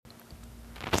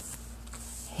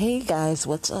Hey guys,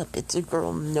 what's up? It's your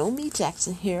girl Nomi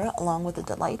Jackson here, along with the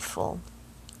delightful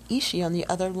Ishi on the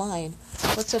other line.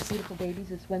 What's up, beautiful babies?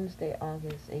 It's Wednesday,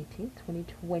 August 18th,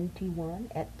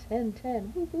 2021 at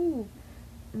 10:10. Woohoo!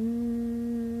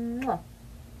 Mwah.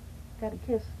 Got a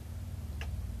kiss.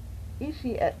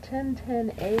 Ishi at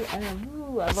 10:10 a.m.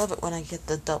 Woo! I love it when I get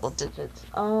the double digits.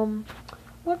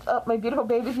 What's up, my beautiful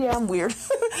babies? Yeah, I'm weird.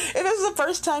 If this is the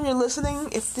first time you're listening,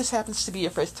 if this happens to be your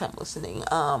first time listening,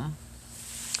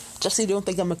 just so you don't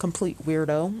think I'm a complete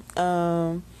weirdo.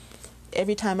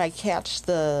 Every time I catch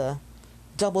the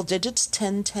double digits,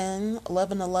 10, 10,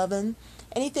 11, 11,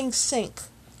 anything sync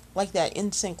like that,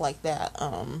 in sync like that,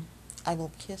 I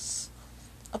will kiss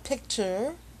a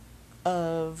picture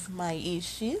of my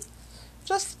Ishi.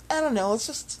 Just, I don't know, it's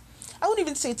just, I wouldn't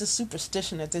even say it's a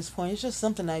superstition at this point. It's just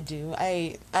something I do.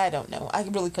 I don't know. I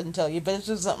really couldn't tell you, but it's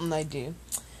just something I do.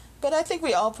 But I think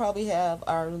we all probably have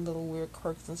our little weird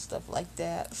quirks and stuff like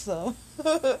that. So,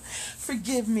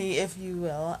 forgive me if you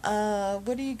will.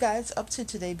 What are you guys up to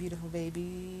today, beautiful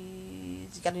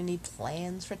babies? You got any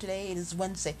plans for today? It is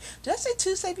Wednesday. Did I say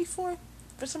Tuesday before?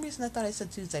 For some reason I thought I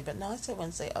said Tuesday, but no, I said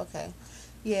Wednesday. Okay.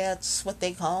 Yeah, it's what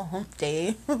they call hump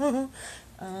day. The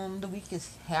week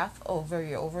is half over.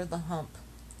 You're over the hump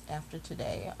after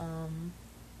today.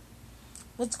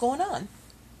 What's going on?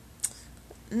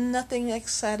 Nothing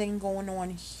exciting going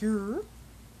on here.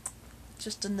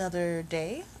 Just another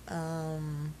day.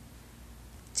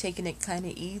 Taking it kind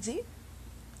of easy.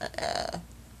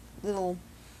 Little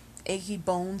achy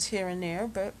bones here and there,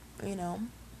 but you know,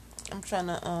 I'm trying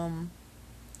to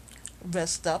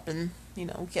rest up and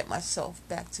get myself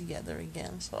back together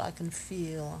again so I can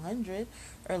feel 100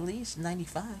 or at least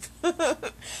 95.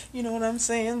 You know what I'm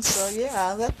saying? So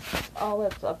yeah, that's all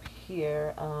that's up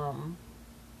here.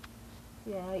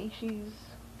 Yeah, Ishi's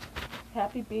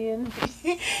happy being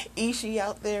Ishi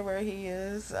out there where he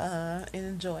is,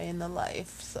 enjoying the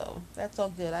life. So that's all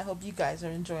good. I hope you guys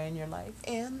are enjoying your life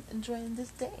and enjoying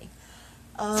this day.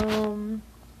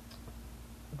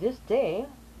 This day,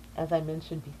 as I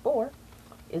mentioned before,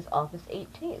 is August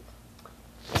 18th.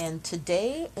 And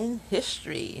today in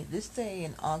history, this day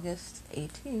in August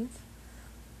 18th,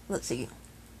 let's see,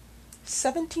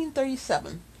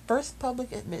 1737. First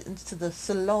public admittance to the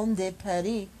Salon de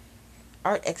Paris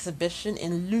art exhibition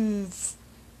in Louvre,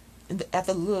 at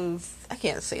the Louvre. I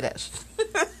can't say that.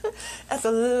 At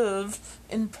the Louvre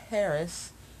in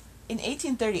Paris. In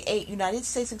 1838, United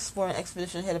States exploring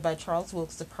expedition headed by Charles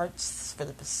Wilkes departs for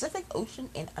the Pacific Ocean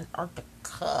and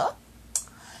Antarctica.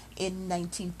 In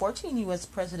 1914, U.S.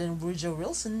 President Woodrow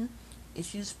Wilson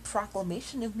issues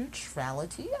Proclamation of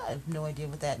Neutrality. I have no idea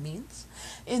what that means.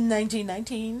 In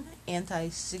 1919,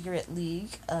 Anti-Cigarette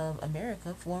League of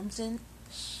America forms in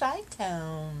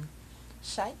Chi-Town,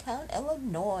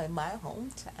 Illinois, my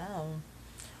hometown.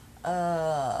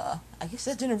 I guess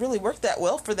that didn't really work that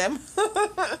well for them,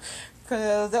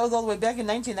 because that was all the way back in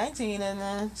 1919,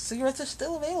 and cigarettes are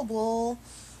still available.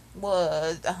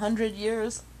 What,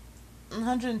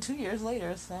 102 years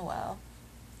later? So wow.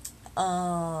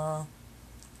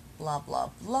 Blah, blah,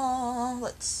 blah.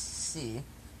 Let's see.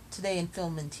 Today in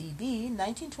film and TV,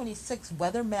 1926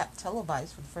 weather map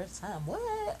televised for the first time.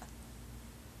 What?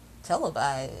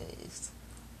 Televised?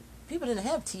 People didn't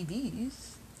have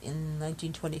TVs in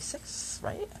 1926,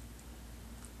 right?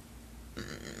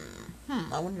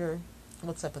 I wonder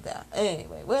what's up with that.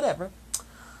 Anyway, whatever.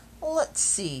 Let's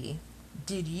see.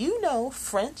 Did you know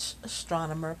French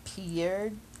astronomer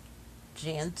Pierre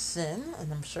Janssen,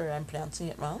 and I'm sure I'm pronouncing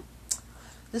it wrong,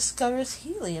 discovers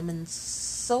helium in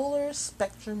solar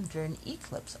spectrum during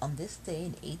eclipse on this day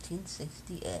in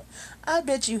 1868. I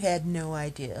bet you had no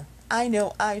idea. I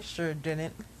know I sure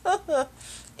didn't.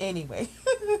 Anyway.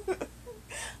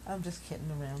 I'm just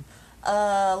kidding around.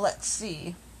 Let's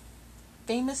see.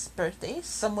 Famous birthdays.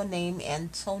 Someone named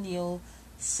Antonio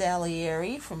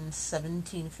Salieri from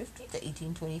 1750 to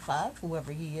 1825,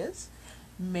 whoever he is.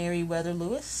 Meriwether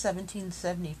Lewis,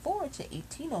 1774 to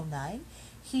 1809.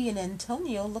 He and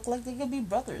Antonio look like they could be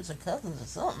brothers or cousins or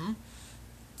something.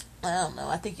 I don't know.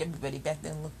 I think everybody back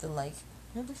then looked alike.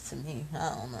 At least to me.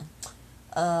 I don't know.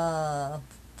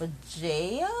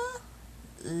 Vijaya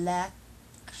Lakshmi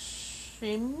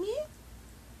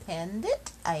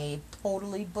Pandit. I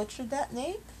totally butchered that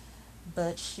name.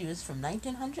 But she was from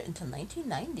 1900 until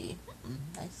 1990.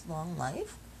 Nice long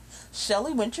life.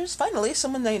 Shelley Winters. Finally,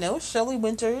 someone they know. Shelley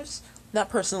Winters. Not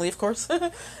personally, of course.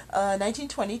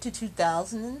 1920 to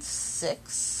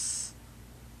 2006.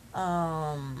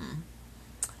 Now,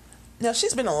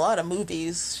 she's been in a lot of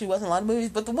movies. She was in a lot of movies,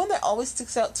 but the one that always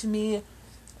sticks out to me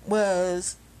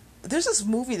was there's this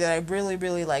movie that I really,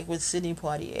 really like with Sidney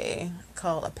Poitier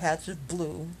called A Patch of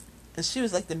Blue. And she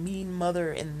was like the mean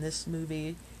mother in this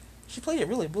movie. She played it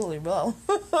really, really well.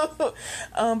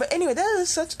 But anyway, that is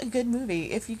such a good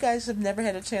movie. If you guys have never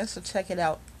had a chance to check it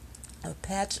out, A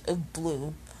Patch of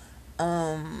Blue.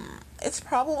 It's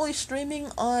probably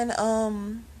streaming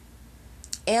on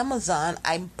Amazon.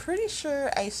 I'm pretty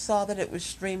sure I saw that it was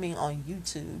streaming on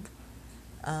YouTube.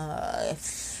 I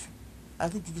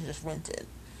think you can just rent it.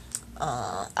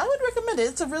 I would recommend it.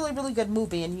 It's a really, really good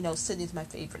movie, and Sidney's my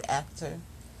favorite actor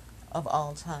of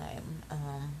all time.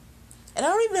 And I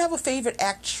don't even have a favorite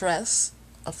actress,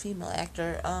 a female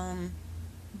actor.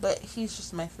 But he's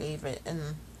just my favorite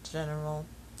in general.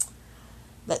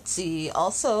 Let's see.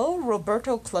 Also,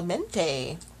 Roberto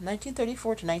Clemente,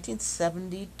 1934 to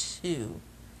 1972.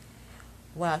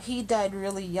 Wow, he died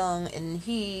really young, and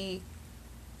he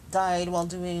died while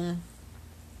doing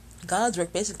God's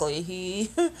work, basically.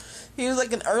 He was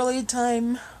like an early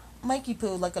time Mikey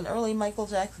Poo, like an early Michael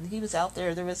Jackson. He was out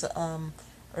there. There was a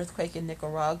earthquake in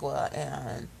Nicaragua,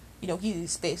 and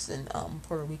he's based in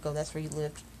Puerto Rico. That's where he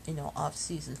lived, off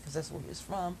season, because that's where he was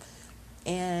from.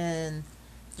 And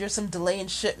there's some delay in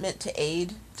shipment to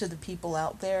aid to the people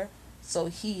out there, so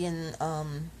he and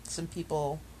some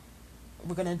people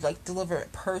were gonna like deliver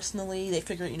it personally. They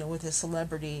figured, with his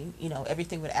celebrity,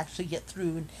 everything would actually get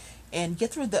through and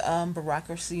get through the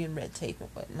bureaucracy and red tape and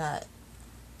whatnot.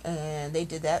 And they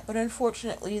did that, but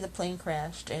unfortunately the plane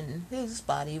crashed and his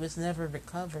body was never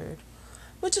recovered,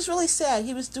 which is really sad.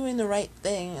 He was doing the right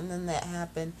thing, and then that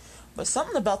happened. But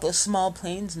something about those small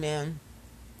planes, man,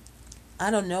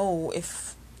 I don't know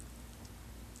if...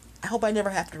 I hope I never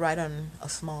have to ride on a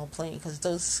small plane, because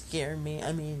those scare me.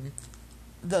 I mean,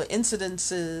 the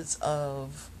incidences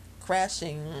of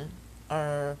crashing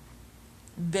are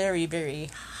very, very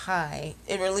high.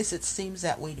 Or at least it seems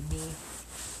that way to me.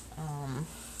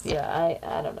 Yeah,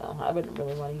 I don't know. I wouldn't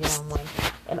really want to get on one.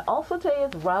 And also today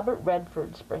is Robert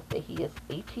Redford's birthday. He is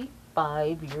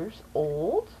 85 years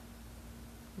old.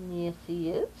 Yes, he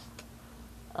is.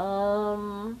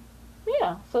 Yeah,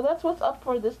 so that's what's up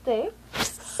for this day.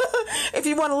 If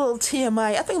you want a little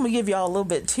TMI, I think I'm going to give y'all a little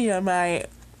bit TMI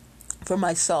for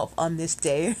myself on this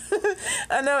day.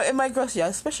 I know it might gross you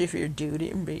out, especially if you're a dude.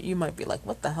 You might be like,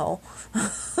 what the hell?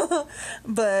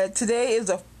 But today is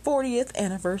the 40th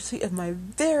anniversary of my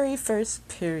very first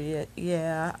period.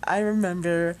 Yeah, I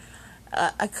remember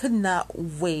I could not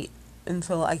wait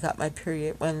until I got my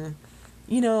period when...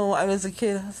 I was a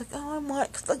kid. I was like, oh, I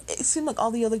want... Cause like, it seemed like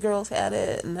all the other girls had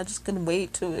it, and I just couldn't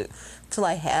wait till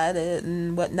I had it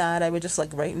and whatnot. I would just,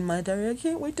 like, write in my diary, I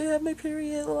can't wait to have my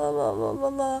period, la, la, la, la,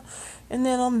 la. And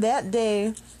then on that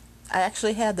day, I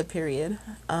actually had the period.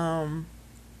 I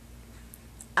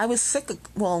was sick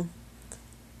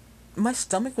my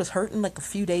stomach was hurting, like, a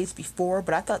few days before,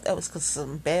 but I thought that was because of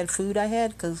some bad food I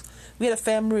had, because we had a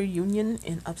family reunion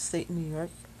in upstate New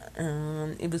York,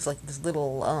 and it was, like, this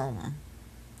little,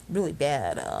 really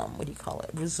bad,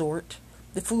 resort.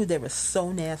 The food there was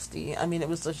so nasty. I mean, it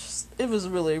was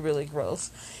really, really gross.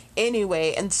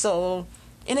 Anyway, and so,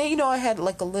 and then, I had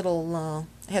like a little,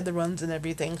 I had the runs and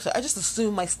everything, so I just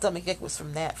assumed my stomach ache was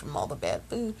from all the bad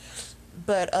food.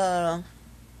 But,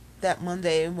 that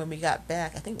Monday when we got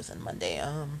back, I think it was on Monday,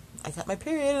 I got my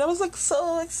period, and I was like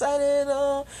so excited.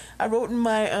 I wrote in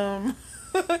my,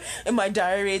 in my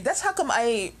diary. That's how come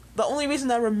the only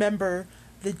reason I remember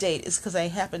the date is because I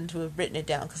happened to have written it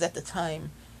down, because at the time,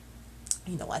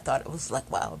 I thought it was like,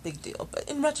 wow, a big deal. But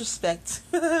in retrospect,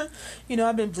 I've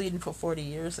been bleeding for 40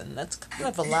 years, and that's kind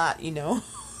of a lot, I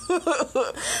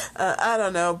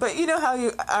don't know. But you know how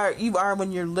you are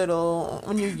when you're little,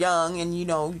 when you're young, and, you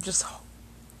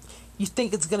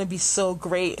think it's going to be so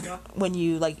great when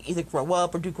you, like, either grow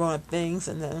up or do grown-up things,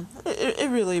 and then it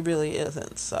really, really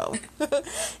isn't. So,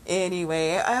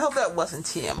 anyway, I hope that wasn't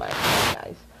TMI,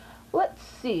 guys. Let's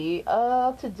see,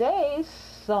 today's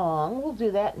song, we'll do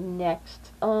that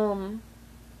next.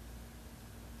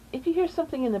 If you hear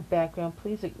something in the background,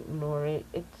 please ignore it.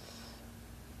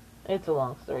 It's a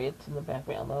long story. It's in the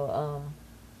background, though.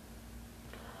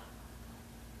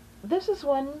 This is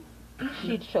one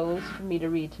she chose for me to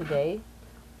read today.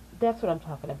 That's what I'm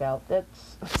talking about.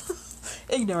 That's...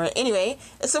 ignore it. Anyway,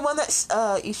 it's the one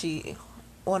that Ishi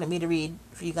wanted me to read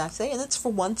for you guys today, and it's For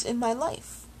Once in My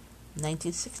Life.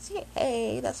 1968.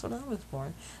 Hey, that's when I was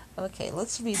born. Okay,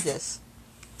 let's read this.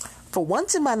 For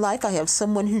once in my life, I have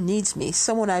someone who needs me,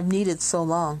 someone I've needed so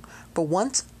long. For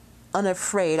once,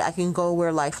 unafraid, I can go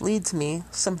where life leads me.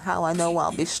 Somehow I know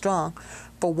I'll be strong.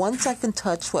 For once, I can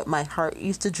touch what my heart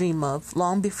used to dream of,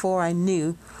 long before I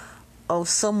knew Oh,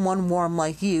 someone warm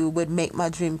like you would make my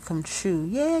dream come true.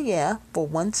 Yeah, yeah. For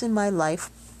once in my life,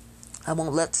 I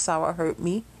won't let sorrow hurt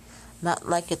me. Not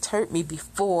like it's hurt me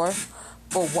before.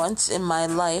 For once in my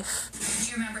life. Do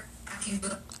you remember?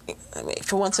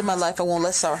 For once in my life, I won't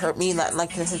let sorrow hurt me. Not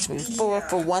like it hurts me before.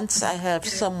 For once, I have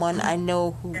someone I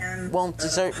know who won't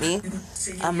desert me.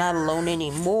 I'm not alone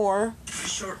anymore.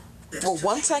 For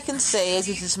once, I can say, as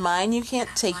it is mine, you can't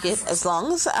take it. As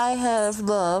long as I have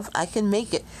love, I can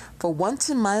make it. For once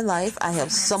in my life, I have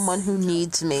someone who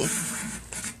needs me.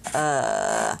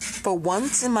 For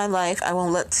once in my life, I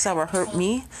won't let sorrow hurt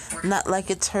me. Not like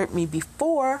it's hurt me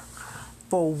before.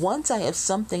 For once, I have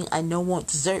something I know won't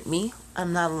desert me.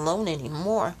 I'm not alone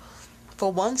anymore.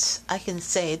 For once, I can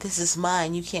say, this is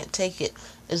mine, you can't take it.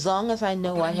 As long as I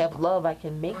know I have love, I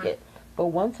can make it. For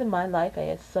once in my life, I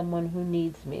have someone who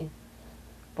needs me.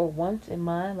 For once in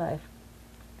my life,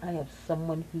 I have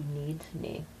someone who needs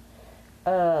me.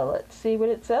 Let's see what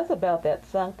it says about that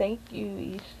song. Thank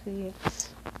you, Ishi.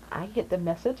 I get the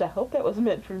message. I hope that was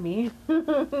meant for me.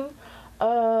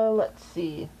 Let's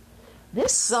see.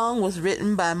 This song was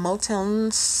written by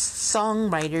Motown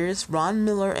songwriters Ron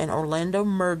Miller and Orlando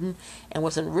Murden and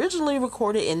was originally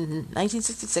recorded in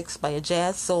 1966 by a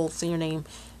jazz soul singer named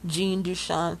Gene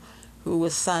Dushan, who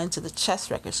was signed to the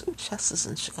Chess Records. Ooh, Chess is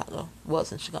in Chicago.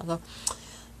 Was in Chicago.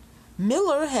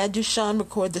 Miller had Dushan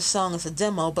record the song as a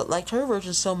demo, but liked her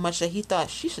version so much that he thought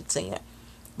she should sing it.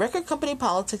 Record company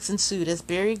politics ensued as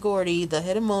Berry Gordy, the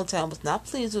head of Motown, was not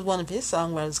pleased with one of his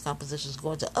songwriters' compositions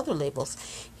going to other labels.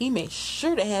 He made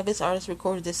sure to have his artist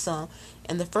record this song,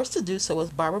 and the first to do so was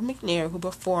Barbara McNair, who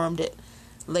performed it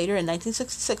later in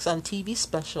 1966 on a TV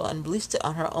special and released it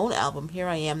on her own album, Here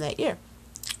I Am, that year.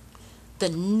 The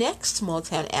next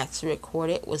Motown act to record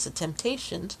it was The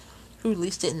Temptations, who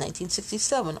released it in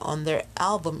 1967 on their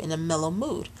album In a Mellow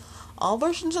Mood. All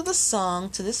versions of the song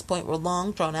to this point were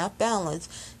long, drawn-out ballads.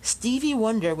 Stevie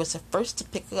Wonder was the first to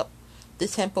pick up the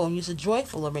tempo and use a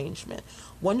joyful arrangement.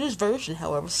 Wonder's version,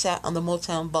 however, sat on the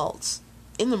Motown vaults,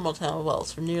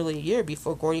 for nearly a year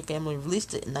before Gordy family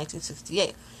released it in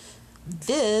 1968.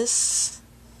 This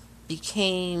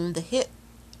became the hit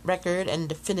record and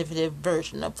definitive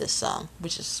version of this song,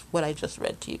 which is what I just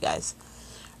read to you guys.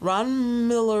 Ron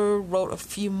Miller wrote a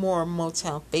few more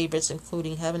Motown favorites,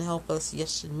 including Heaven Help Us,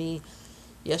 Yes to Me,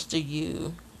 Yes to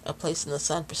You, A Place in the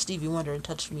Sun for Stevie Wonder, and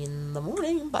Touch Me in the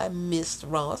Morning by Miss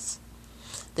Ross.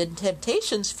 The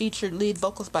Temptations featured lead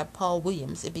vocals by Paul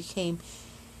Williams. It became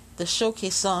the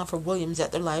showcase song for Williams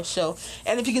at their live show.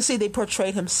 And if you can see, they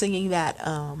portrayed him singing that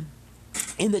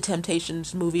in the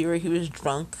Temptations movie where he was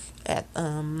drunk at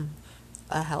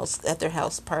their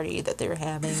house party that they were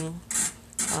having.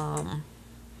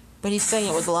 But he sang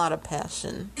it with a lot of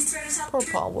passion. Poor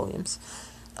Paul Williams.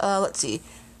 Let's see.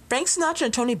 Frank Sinatra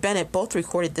and Tony Bennett both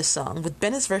recorded this song, with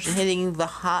Bennett's version hitting the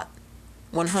Hot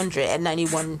 100 at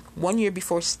 91, 1 year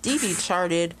before Stevie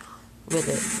charted with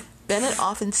it. Bennett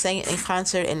often sang it in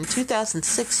concert, and in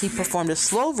 2006 he performed a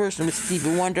slow version with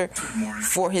Stevie Wonder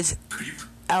for his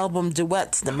album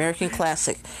Duets, the American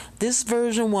Classic. This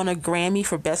version won a Grammy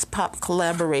for Best Pop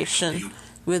Collaboration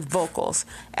with vocals.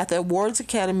 At the Awards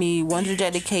Academy, Wonder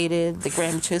dedicated the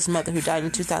Grammy to his mother, who died in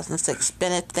 2006.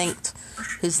 Bennett thanked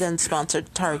his then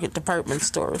sponsored Target department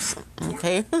stores.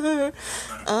 Okay.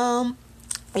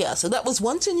 Yeah, so that was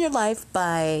Once in Your Life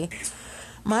by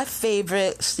my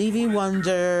favorite, Stevie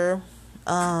Wonder.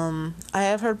 I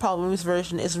have heard Paul Williams'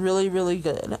 version. It's really, really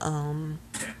good.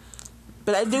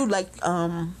 But I do like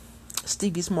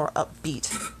Stevie's more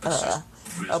upbeat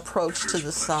approach to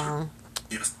the song.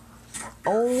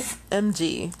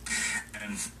 OMG.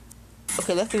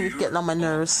 Okay, that thing is getting on my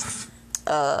nerves.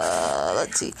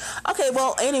 Let's see. Okay,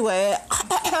 well, anyway,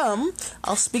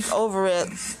 I'll speak over it.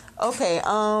 Okay,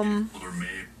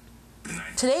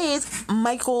 today's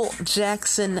Michael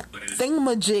Jackson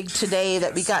thingamajig today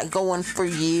that we got going for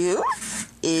you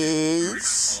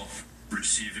is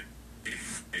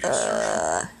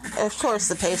of course,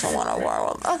 the page I want to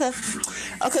world.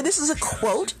 Okay, this is a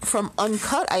quote from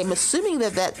Uncut. I'm assuming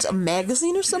that that's a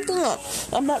magazine or something.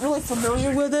 I'm not really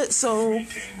familiar with it, so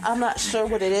I'm not sure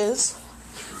what it is.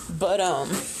 But,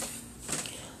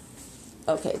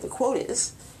 okay, the quote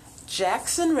is,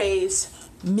 Jackson raised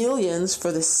millions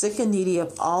for the sick and needy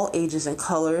of all ages and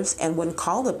colors, and when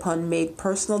called upon, made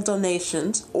personal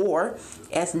donations, or,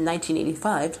 as in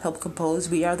 1985, helped compose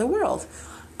We Are the World.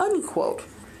 Unquote.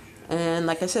 And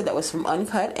like I said, that was from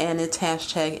Uncut, and it's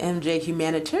hashtag MJ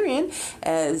Humanitarian.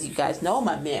 As you guys know,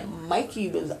 my man Mikey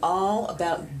was all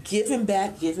about giving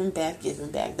back, giving back,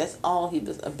 giving back. That's all he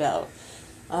was about.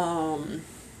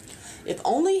 If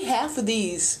only half of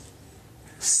these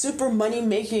super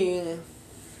money-making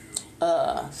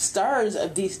stars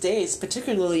of these days,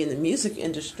 particularly in the music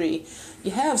industry,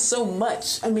 you have so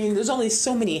much. I mean, there's only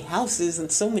so many houses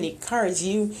and so many cars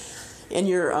you and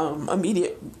your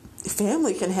immediate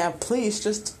family can have. Please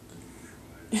just,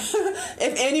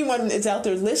 if anyone is out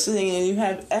there listening and you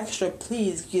have extra,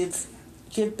 please give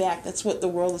back. That's what the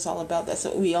world is all about. That's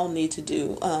what we all need to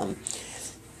do.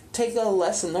 Take a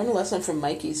lesson, learn a lesson from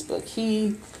Mikey's book.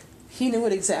 He knew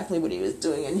exactly what he was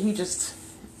doing, and he just,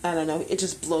 I don't know, it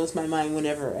just blows my mind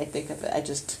whenever I think of it. I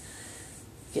just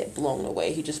get blown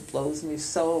away. He just blows me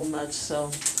so much.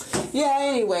 So yeah,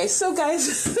 anyway, so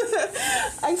guys,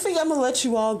 I think I'm gonna let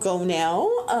you all go now.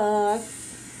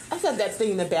 I got that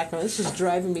thing in the background. It's just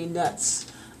driving me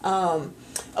nuts.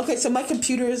 Okay, so my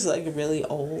computer is like really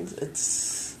old.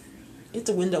 It's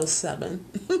a Windows 7.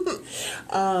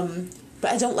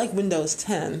 But I don't like Windows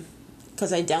 10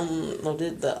 because I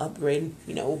downloaded the upgrade,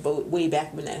 way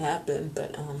back when that happened.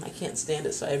 But I can't stand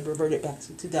it, so I reverted back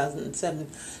to 2007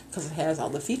 because it has all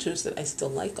the features that I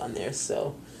still like on there.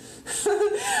 So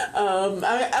I'm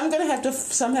going to have to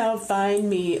somehow find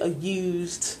me a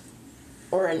used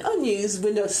or an unused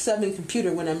Windows 7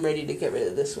 computer when I'm ready to get rid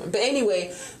of this one. But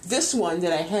anyway, this one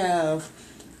that I have,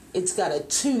 it's got a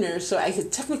tuner, so I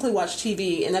could technically watch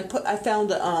TV. And I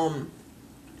found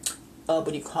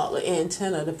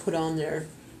antenna to put on there,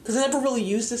 because I never really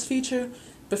used this feature,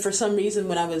 but for some reason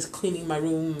when I was cleaning my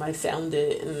room I found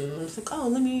it, and I was like, oh,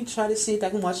 let me try to see if I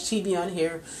can watch TV on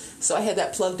here. So I had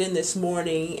that plugged in this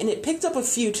morning, and it picked up a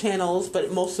few channels,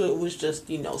 but most of it was just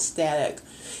static,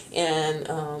 and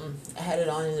I had it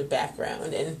on in the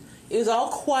background, and it was all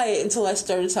quiet until I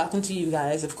started talking to you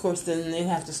guys. Of course, then they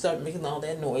have to start making all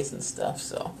that noise and stuff.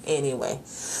 So anyway,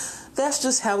 that's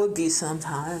just how it be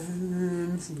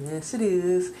sometimes. Yes, it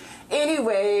is.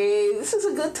 Anyway, this is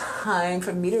a good time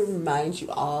for me to remind you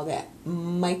all that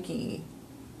Mikey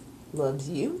loves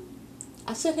you.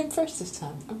 I said him first this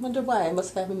time. I wonder why. I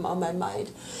must have him on my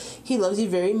mind. He loves you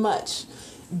very much.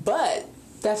 But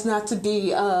that's not to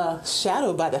be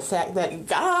shadowed by the fact that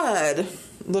God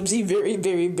loves you very,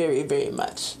 very, very, very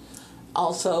much.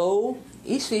 Also,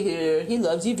 Ishi here, he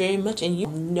loves you very much, and you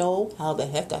know how the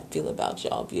heck I feel about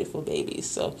y'all beautiful babies.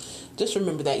 So just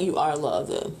remember that you are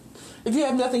loved. If you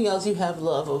have nothing else, you have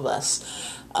love of us.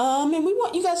 And we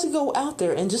want you guys to go out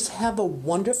there and just have a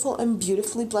wonderful and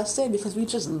beautifully blessed day, because we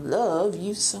just love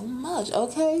you so much.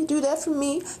 Okay, do that for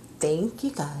me. Thank you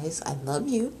guys. I love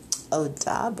you.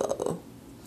 Odabo.